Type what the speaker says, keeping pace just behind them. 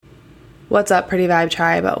What's up, Pretty Vibe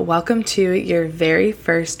Tribe? Welcome to your very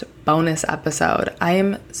first bonus episode. I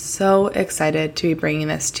am so excited to be bringing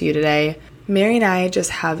this to you today. Mary and I just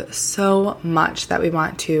have so much that we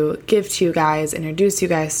want to give to you guys, introduce you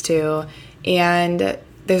guys to, and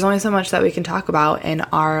there's only so much that we can talk about in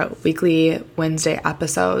our weekly Wednesday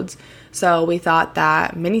episodes. So we thought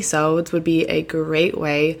that mini-sodes would be a great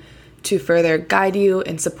way to further guide you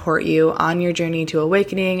and support you on your journey to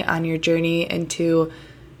awakening, on your journey into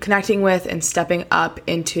connecting with and stepping up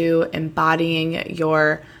into embodying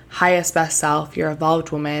your highest best self, your evolved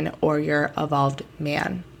woman, or your evolved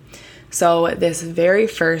man. So this very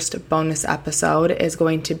first bonus episode is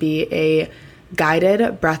going to be a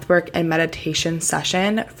guided breathwork and meditation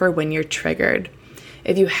session for when you're triggered.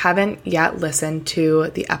 If you haven't yet listened to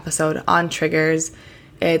the episode on triggers,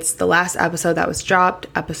 it's the last episode that was dropped,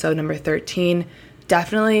 episode number 13.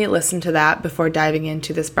 Definitely listen to that before diving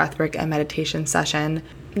into this breathwork and meditation session.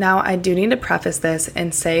 Now, I do need to preface this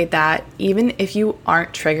and say that even if you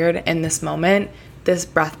aren't triggered in this moment, this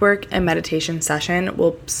breathwork and meditation session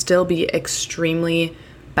will still be extremely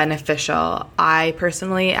beneficial. I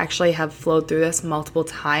personally actually have flowed through this multiple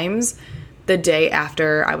times the day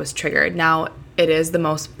after I was triggered. Now, it is the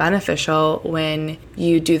most beneficial when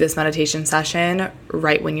you do this meditation session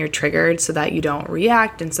right when you're triggered so that you don't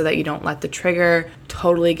react and so that you don't let the trigger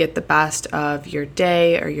totally get the best of your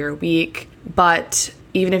day or your week. But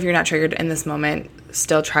even if you're not triggered in this moment,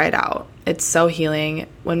 still try it out. It's so healing.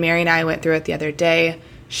 When Mary and I went through it the other day,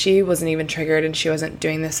 she wasn't even triggered and she wasn't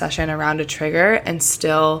doing this session around a trigger and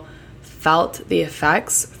still felt the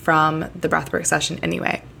effects from the breathwork session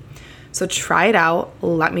anyway. So try it out.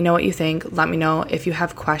 Let me know what you think. Let me know if you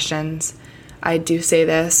have questions. I do say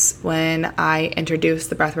this when I introduce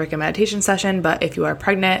the breathwork and meditation session, but if you are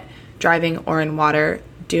pregnant, driving, or in water,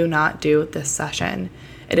 do not do this session.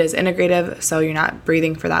 It is integrative, so you're not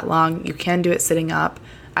breathing for that long. You can do it sitting up.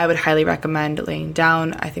 I would highly recommend laying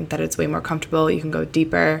down. I think that it's way more comfortable. You can go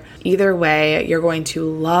deeper. Either way, you're going to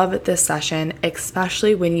love this session,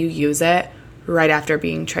 especially when you use it right after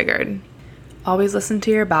being triggered. Always listen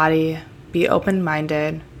to your body. Be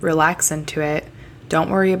open-minded. Relax into it.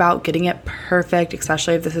 Don't worry about getting it perfect,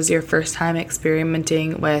 especially if this is your first time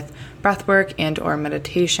experimenting with breathwork and or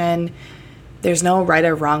meditation. There's no right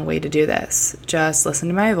or wrong way to do this. Just listen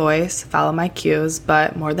to my voice, follow my cues,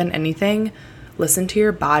 but more than anything, listen to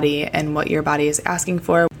your body and what your body is asking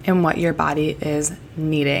for and what your body is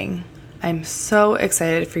needing. I'm so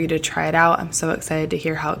excited for you to try it out. I'm so excited to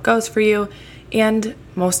hear how it goes for you. And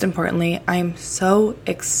most importantly, I'm so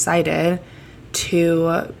excited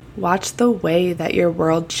to watch the way that your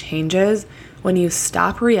world changes when you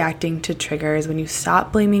stop reacting to triggers, when you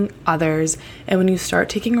stop blaming others, and when you start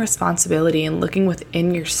taking responsibility and looking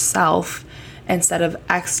within yourself instead of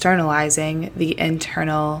externalizing the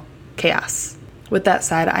internal chaos. With that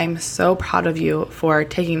said, I'm so proud of you for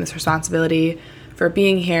taking this responsibility, for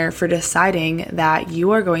being here, for deciding that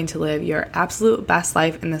you are going to live your absolute best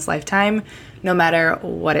life in this lifetime, no matter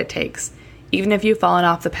what it takes. Even if you've fallen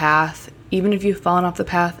off the path,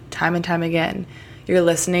 time and time again, you're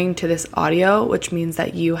listening to this audio, which means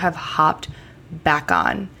that you have hopped back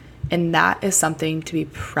on, and that is something to be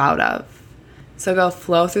proud of. So go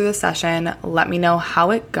flow through the session, let me know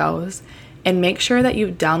how it goes, and make sure that you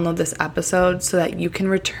download this episode so that you can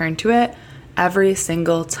return to it every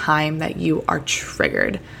single time that you are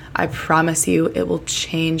triggered. I promise you it will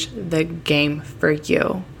change the game for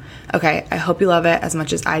you. Okay, I hope you love it as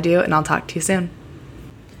much as I do, and I'll talk to you soon.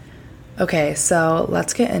 Okay, so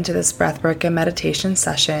let's get into this breathwork and meditation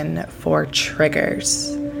session for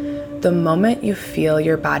triggers. The moment you feel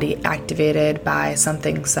your body activated by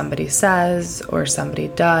something somebody says or somebody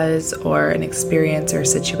does or an experience or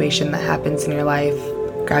situation that happens in your life,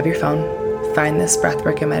 grab your phone, find this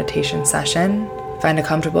breathwork and meditation session, find a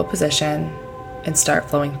comfortable position, and start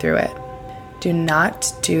flowing through it. Do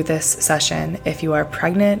not do this session if you are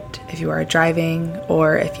pregnant, if you are driving,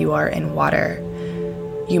 or if you are in water.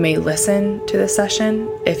 You may listen to this session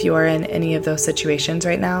if you are in any of those situations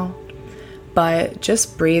right now, but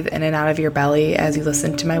just breathe in and out of your belly as you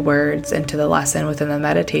listen to my words and to the lesson within the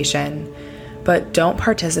meditation, but don't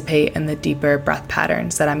participate in the deeper breath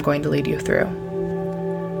patterns that I'm going to lead you through.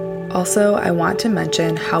 Also, I want to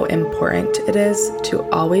mention how important it is to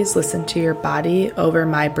always listen to your body over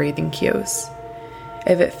my breathing cues.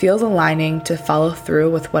 If it feels aligning to follow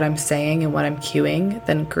through with what I'm saying and what I'm cueing,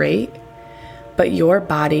 then great. But your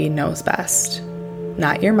body knows best.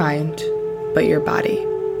 Not your mind, but your body.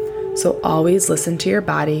 So always listen to your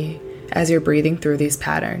body as you're breathing through these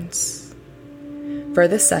patterns. For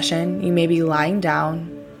this session, you may be lying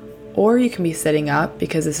down, or you can be sitting up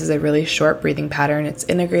because this is a really short breathing pattern. It's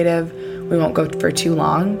integrative. We won't go for too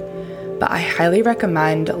long, but I highly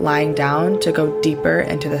recommend lying down to go deeper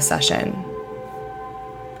into the session.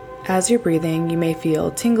 As you're breathing, you may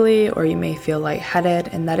feel tingly or you may feel lightheaded,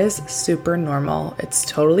 and that is super normal. It's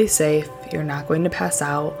totally safe. You're not going to pass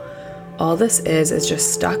out. All this is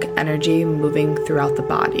just stuck energy moving throughout the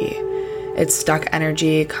body. It's stuck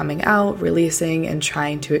energy coming out, releasing, and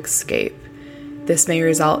trying to escape. This may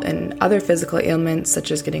result in other physical ailments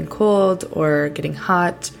such as getting cold or getting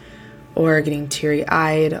hot or getting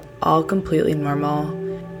teary-eyed, all completely normal.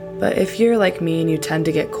 But if you're like me and you tend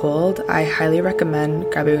to get cold, I highly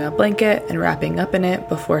recommend grabbing a blanket and wrapping up in it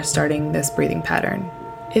before starting this breathing pattern.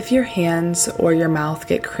 If your hands or your mouth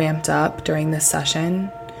get cramped up during this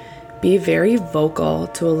session, be very vocal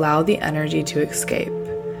to allow the energy to escape.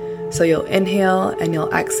 So you'll inhale and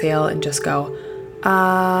you'll exhale and just go,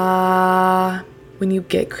 ah. When you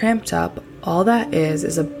get cramped up, all that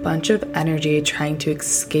is a bunch of energy trying to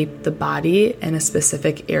escape the body in a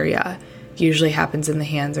specific area. Usually happens in the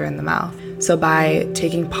hands or in the mouth. So by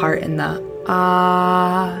taking part in the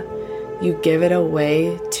ah, you give it a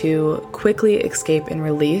way to quickly escape and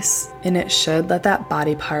release, and it should let that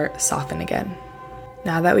body part soften again.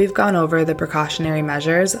 Now that we've gone over the precautionary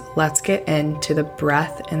measures, let's get into the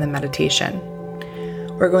breath and the meditation.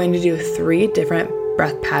 We're going to do 3 different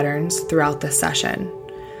breath patterns throughout this session.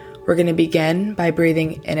 We're going to begin by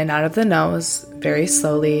breathing in and out of the nose very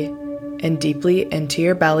slowly and deeply into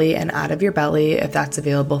your belly and out of your belly if that's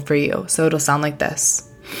available for you. So it'll sound like this.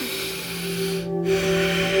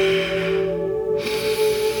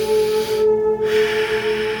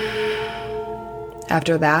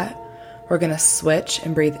 After that, we're going to switch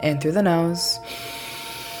and breathe in through the nose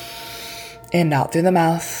and out through the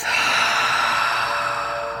mouth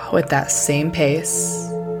with that same pace.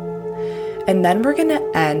 And then we're going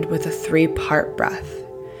to end with a 3-part breath.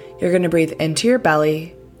 You're going to breathe into your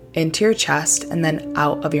belly, into your chest, and then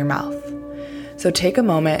out of your mouth. So take a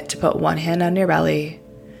moment to put one hand on your belly,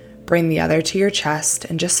 bring the other to your chest,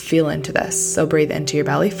 and just feel into this. So breathe into your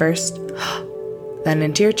belly first, then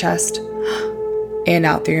into your chest, and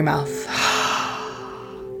out through your mouth.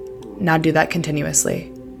 Now do that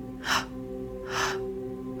continuously.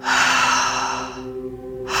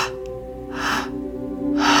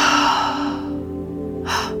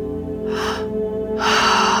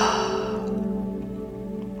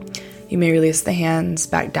 You may release the hands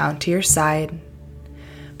back down to your side,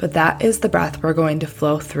 but that is the breath we're going to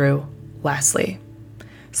flow through lastly.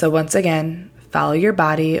 So once again, follow your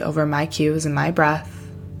body over my cues and my breath.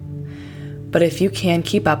 But if you can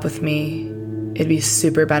keep up with me, it'd be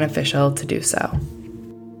super beneficial to do so.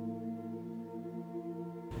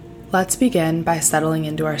 Let's begin by settling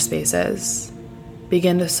into our spaces.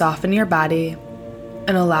 Begin to soften your body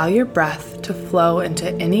and allow your breath to flow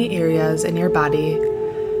into any areas in your body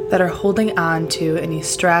that are holding on to any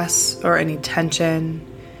stress or any tension,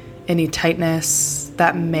 any tightness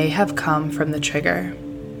that may have come from the trigger.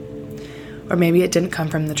 Or maybe it didn't come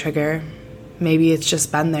from the trigger. Maybe it's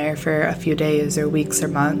just been there for a few days or weeks or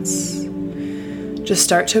months. Just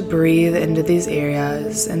start to breathe into these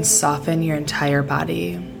areas and soften your entire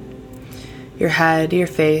body. Your head, your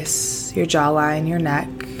face, your jawline, your neck,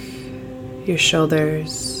 your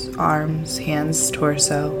shoulders, arms, hands,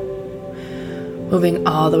 torso. Moving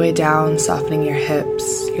all the way down, softening your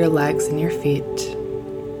hips, your legs, and your feet.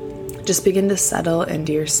 Just begin to settle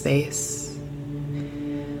into your space.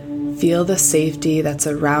 Feel the safety that's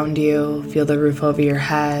around you. Feel the roof over your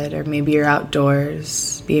head, or maybe you're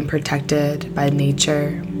outdoors, being protected by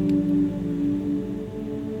nature.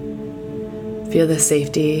 Feel the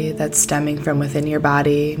safety that's stemming from within your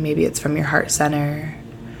body. Maybe it's from your heart center,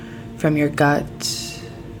 from your gut,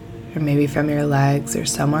 or maybe from your legs or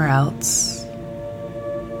somewhere else.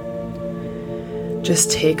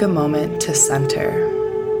 Just take a moment to center.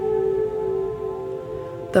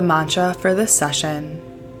 The mantra for this session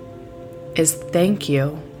is thank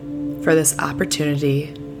you for this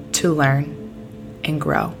opportunity to learn and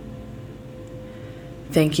grow.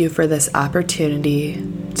 Thank you for this opportunity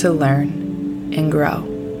to learn and grow.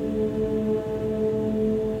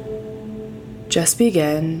 Just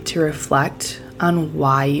begin to reflect on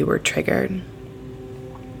why you were triggered.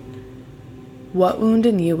 What wound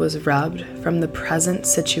in you was rubbed from the present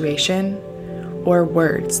situation or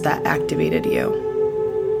words that activated you?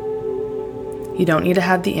 You don't need to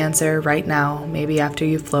have the answer right now. Maybe after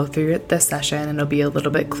you flow through this session, it'll be a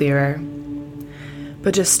little bit clearer.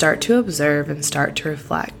 But just start to observe and start to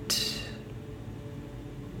reflect.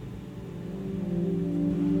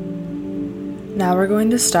 Now we're going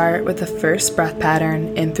to start with the first breath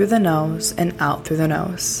pattern in through the nose and out through the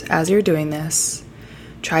nose. As you're doing this,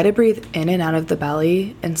 try to breathe in and out of the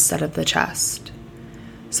belly instead of the chest.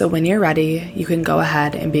 So when you're ready, you can go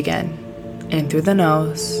ahead and begin. In through the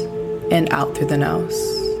nose and out through the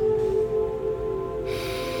nose.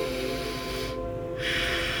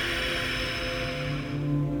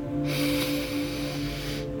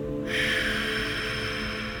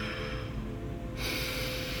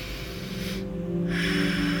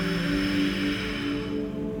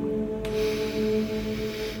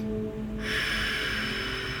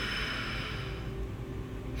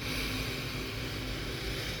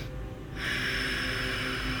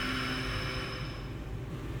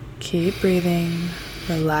 Keep breathing,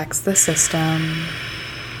 relax the system,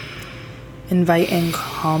 invite in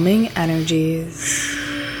calming energies.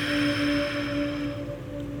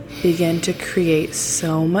 Begin to create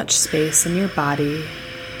so much space in your body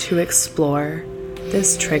to explore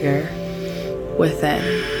this trigger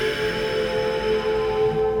within.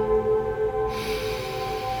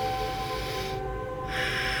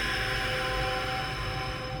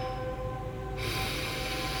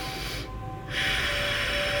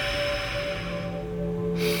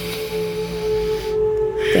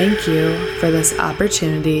 Thank you for this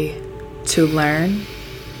opportunity to learn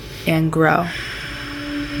and grow.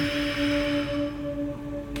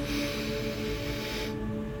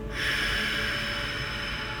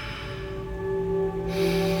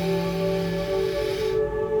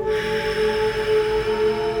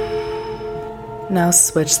 Now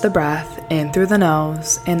switch the breath in through the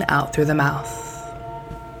nose and out through the mouth.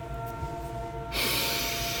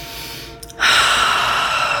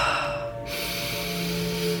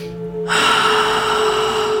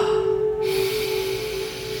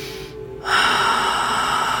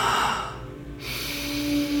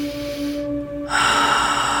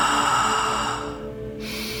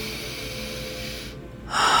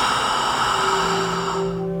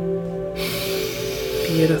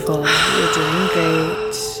 Beautiful. You're doing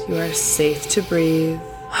great. You are safe to breathe.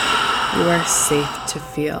 You are safe to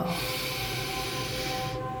feel.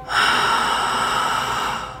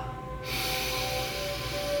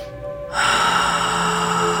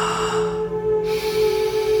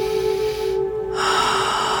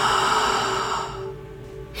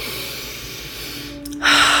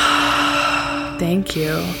 Thank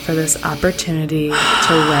you for this opportunity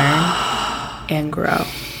to learn and grow.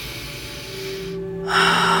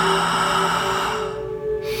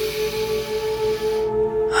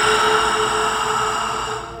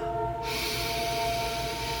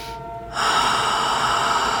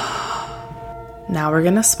 Now we're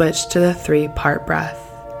going to switch to the 3-part breath.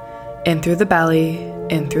 In through the belly,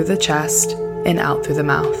 in through the chest, and out through the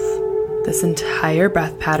mouth. This entire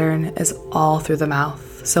breath pattern is all through the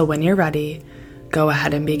mouth, so when you're ready, go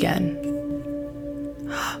ahead and begin.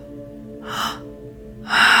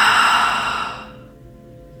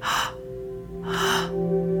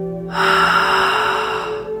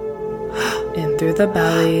 In through the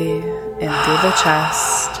belly, in through the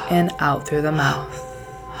chest, and out through the mouth.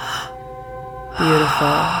 Beautiful.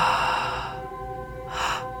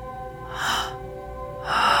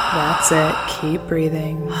 That's it. Keep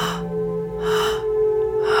breathing.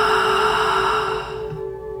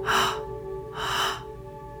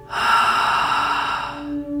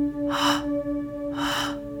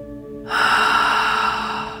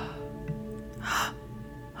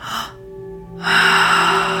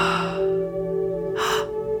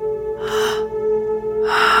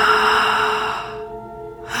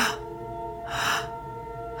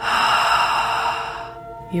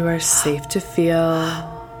 You are safe to feel.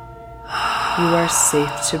 You are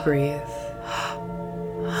safe to breathe.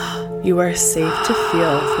 You are safe to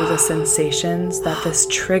feel through the sensations that this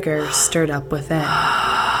trigger stirred up within.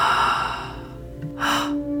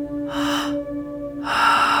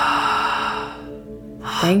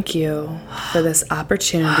 Thank you for this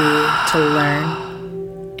opportunity to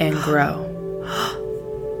learn and grow.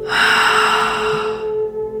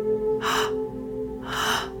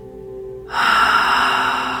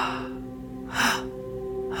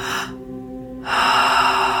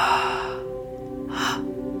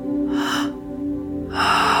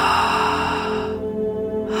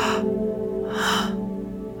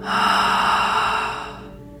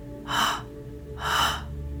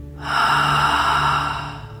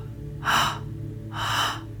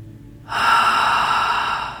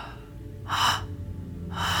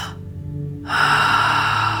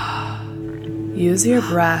 Use your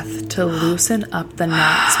breath to loosen up the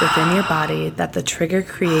knots within your body that the trigger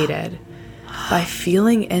created by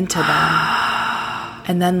feeling into them,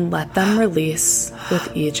 and then let them release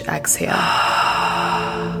with each exhale.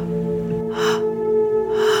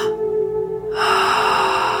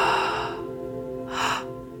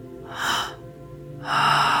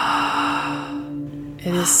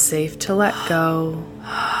 It is safe to let go.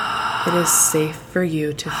 It is safe for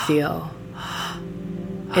you to feel.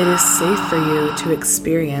 It is safe for you to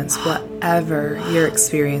experience whatever you're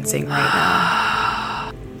experiencing right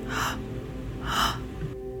now.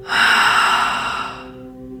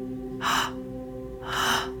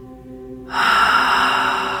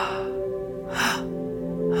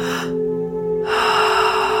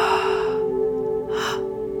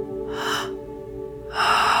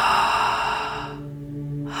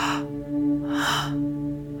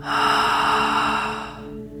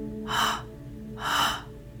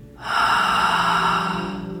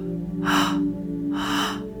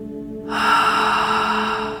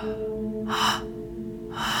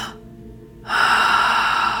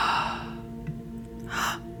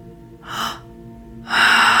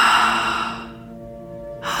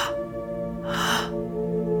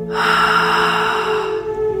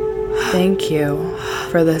 Thank you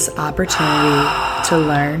for this opportunity to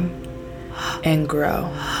learn and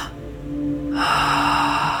grow.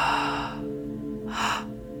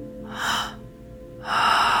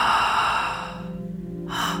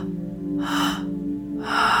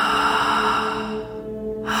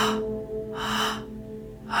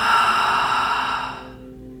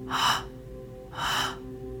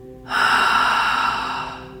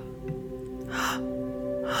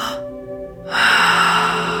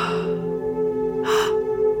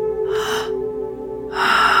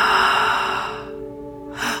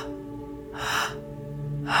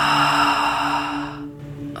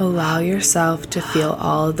 Allow yourself to feel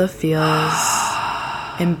all of the feels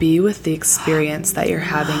and be with the experience that you're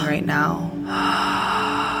having right now.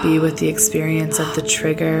 Be with the experience of the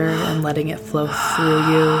trigger and letting it flow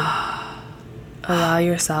through you. Allow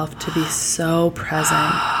yourself to be so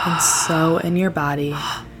present and so in your body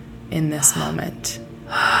in this moment.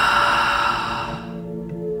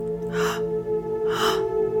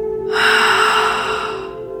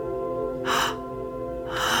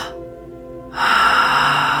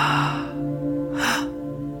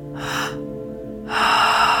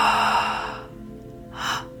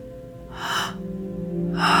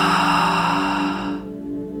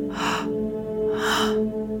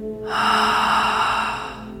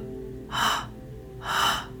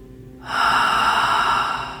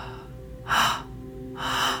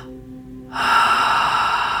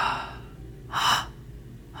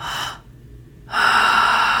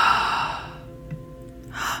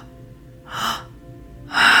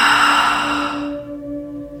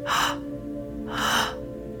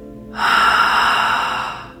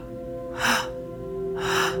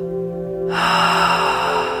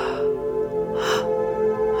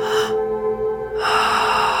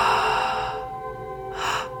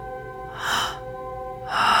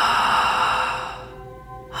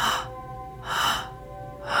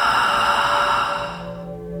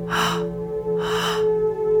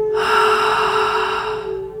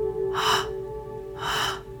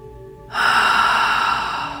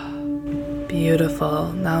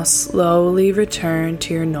 Beautiful. Now slowly return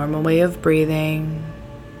to your normal way of breathing,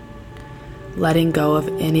 letting go of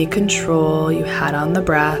any control you had on the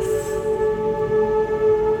breath,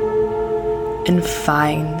 and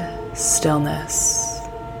find stillness.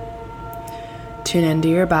 Tune into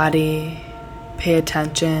your body. Pay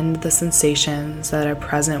attention to the sensations that are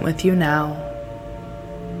present with you now.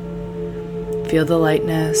 Feel the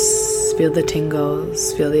lightness, feel the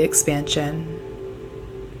tingles, feel the expansion.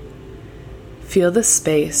 Feel the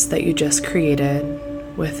space that you just created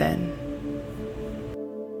within.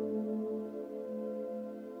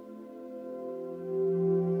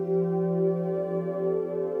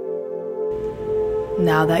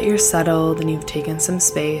 Now that you're settled and you've taken some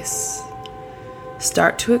space,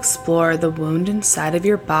 start to explore the wound inside of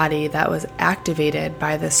your body that was activated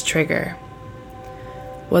by this trigger.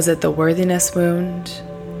 Was it the worthiness wound?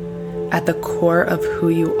 At the core of who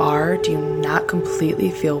you are, do you not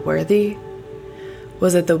completely feel worthy?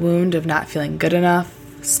 Was it the wound of not feeling good enough,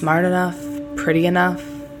 smart enough, pretty enough?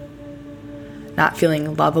 Not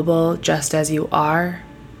feeling lovable just as you are?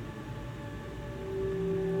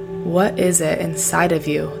 What is it inside of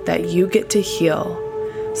you that you get to heal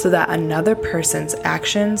so that another person's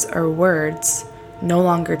actions or words no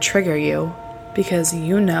longer trigger you because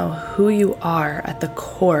you know who you are at the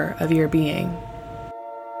core of your being?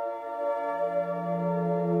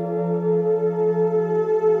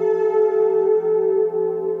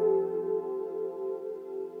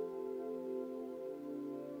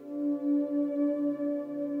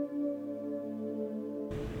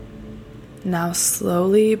 Now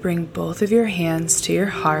slowly bring both of your hands to your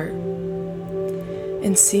heart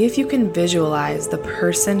and see if you can visualize the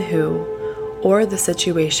person who or the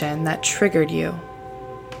situation that triggered you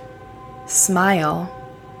smile,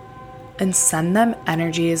 and send them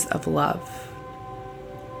energies of love.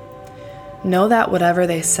 Know that whatever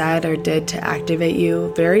they said or did to activate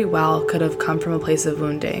you very well could have come from a place of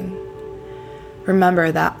wounding.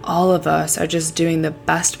 Remember that all of us are just doing the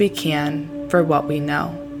best we can for what we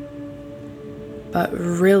know. But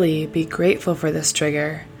really be grateful for this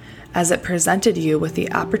trigger, as it presented you with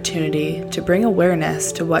the opportunity to bring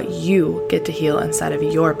awareness to what you get to heal inside of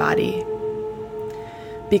your body.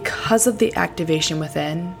 Because of the activation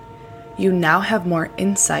within, you now have more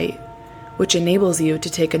insight, which enables you to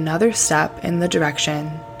take another step in the direction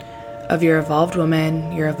of your evolved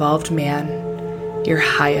woman, your evolved man, your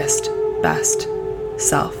highest, best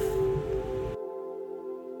self.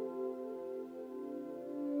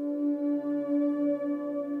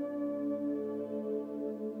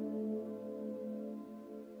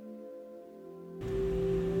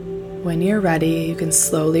 When you're ready, you can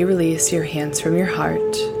slowly release your hands from your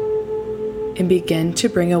heart and begin to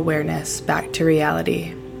bring awareness back to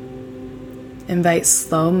reality. Invite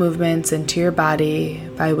slow movements into your body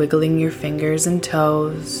by wiggling your fingers and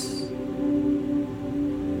toes.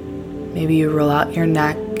 Maybe you roll out your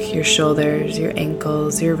neck, your shoulders, your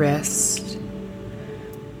ankles, your wrists.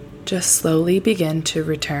 Just slowly begin to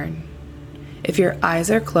return. If your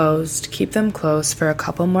eyes are closed, keep them closed for a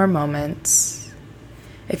couple more moments.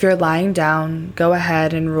 If you're lying down, go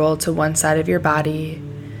ahead and roll to one side of your body,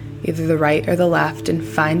 either the right or the left, and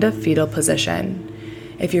find a fetal position.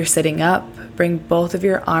 If you're sitting up, bring both of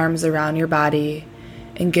your arms around your body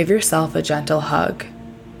and give yourself a gentle hug.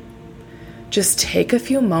 Just take a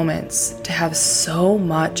few moments to have so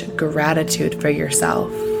much gratitude for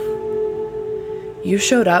yourself. You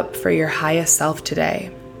showed up for your highest self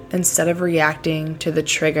today, instead of reacting to the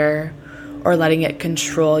trigger or letting it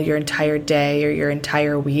control your entire day or your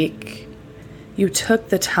entire week. You took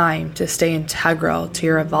the time to stay integral to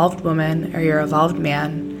your evolved woman or your evolved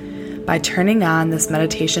man by turning on this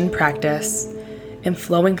meditation practice and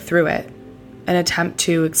flowing through it, an attempt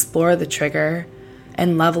to explore the trigger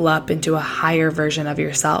and level up into a higher version of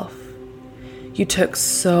yourself. You took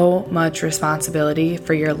so much responsibility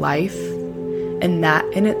for your life, and that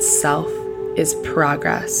in itself is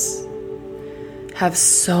progress. Have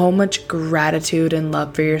so much gratitude and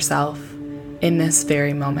love for yourself in this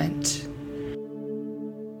very moment.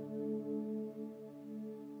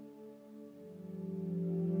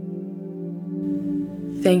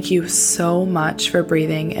 Thank you so much for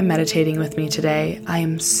breathing and meditating with me today. I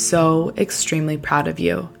am so extremely proud of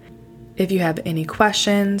you. If you have any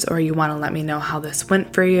questions or you want to let me know how this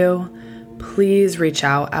went for you, please reach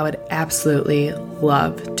out. I would absolutely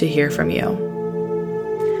love to hear from you.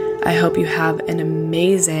 I hope you have an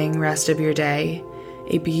amazing rest of your day,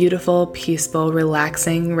 a beautiful, peaceful,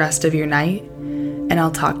 relaxing rest of your night, and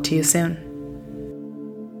I'll talk to you soon.